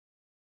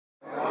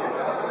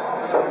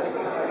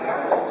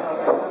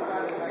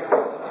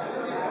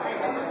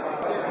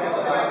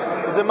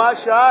Is it my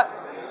shot?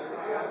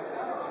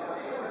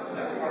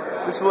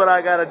 This is what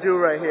I gotta do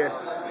right here.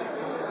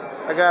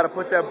 I gotta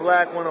put that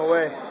black one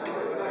away.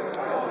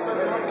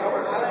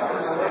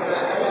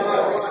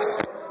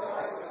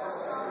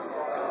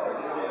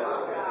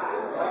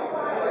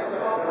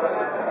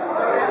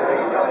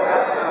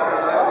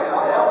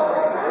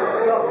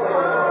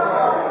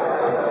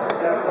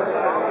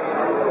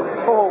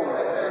 Oh,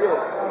 shit.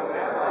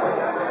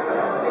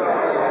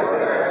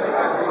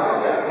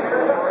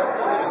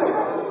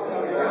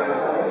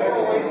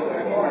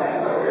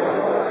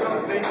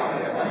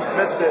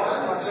 Missed it.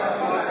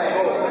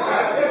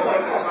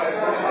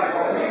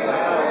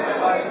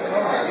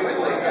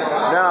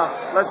 Now,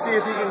 let's see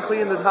if he can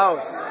clean the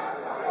house.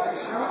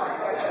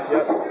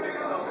 Yep.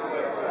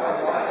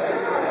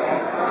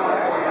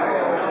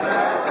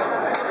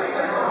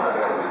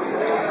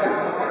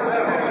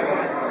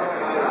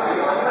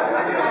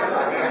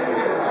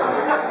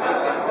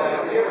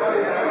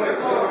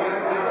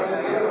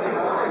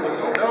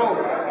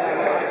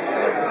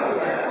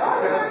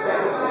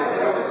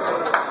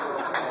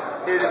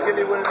 Here, just give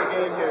me winning the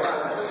game here.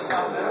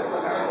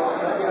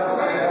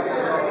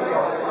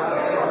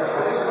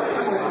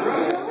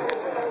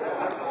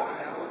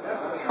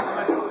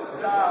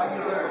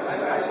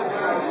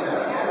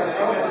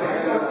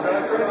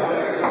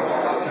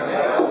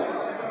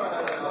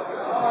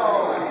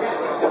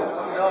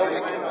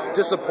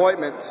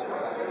 Disappointment.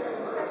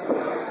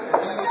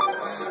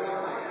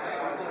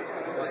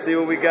 Let's see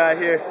what we got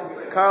here.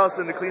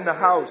 Carlson to clean the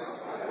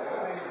house.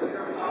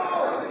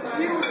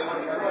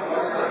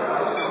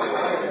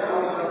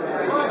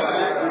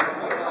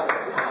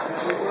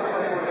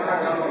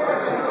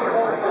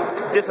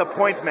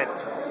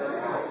 Disappointment.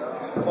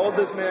 Hold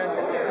this, man.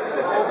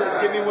 Hold this.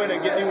 Get me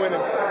winning. Get me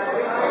winning.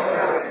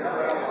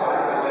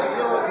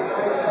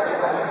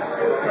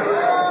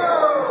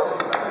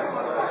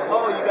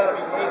 Oh, you gotta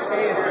be AK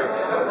here.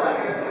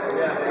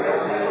 Yeah.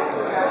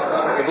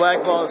 The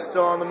black ball is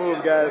still on the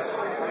move, guys.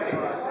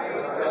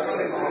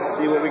 Let's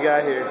see what we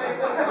got here.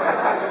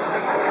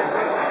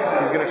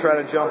 He's gonna try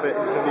to jump it.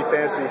 He's gonna be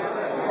fancy.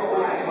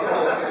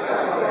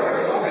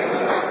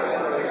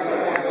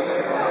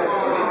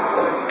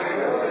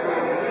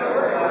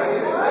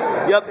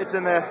 Yep, it's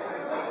in there.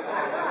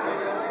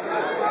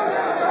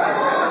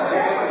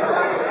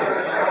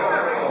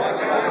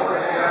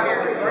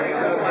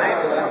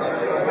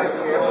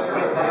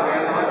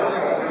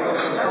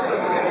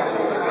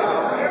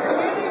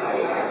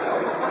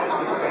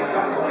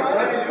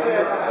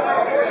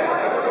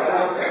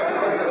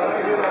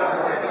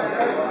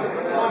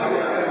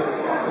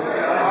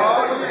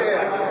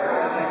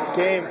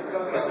 Game.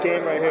 This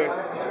game right here.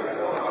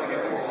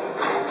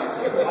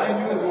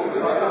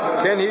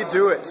 Can he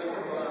do it?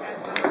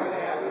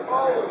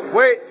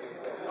 Wait.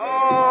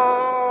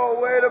 Oh,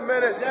 wait a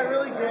minute. Is that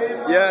really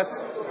game?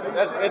 Yes.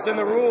 It's in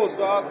the rules,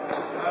 dog.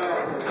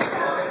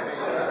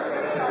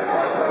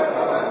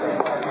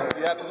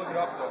 You have to look it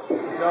up, though.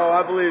 No,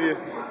 I believe you.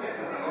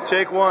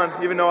 Jake won,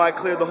 even though I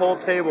cleared the whole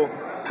table.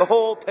 The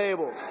whole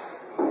table.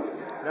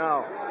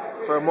 Now,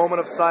 for a moment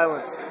of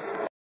silence.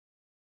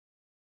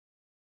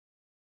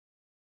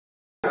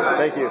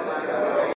 Thank you.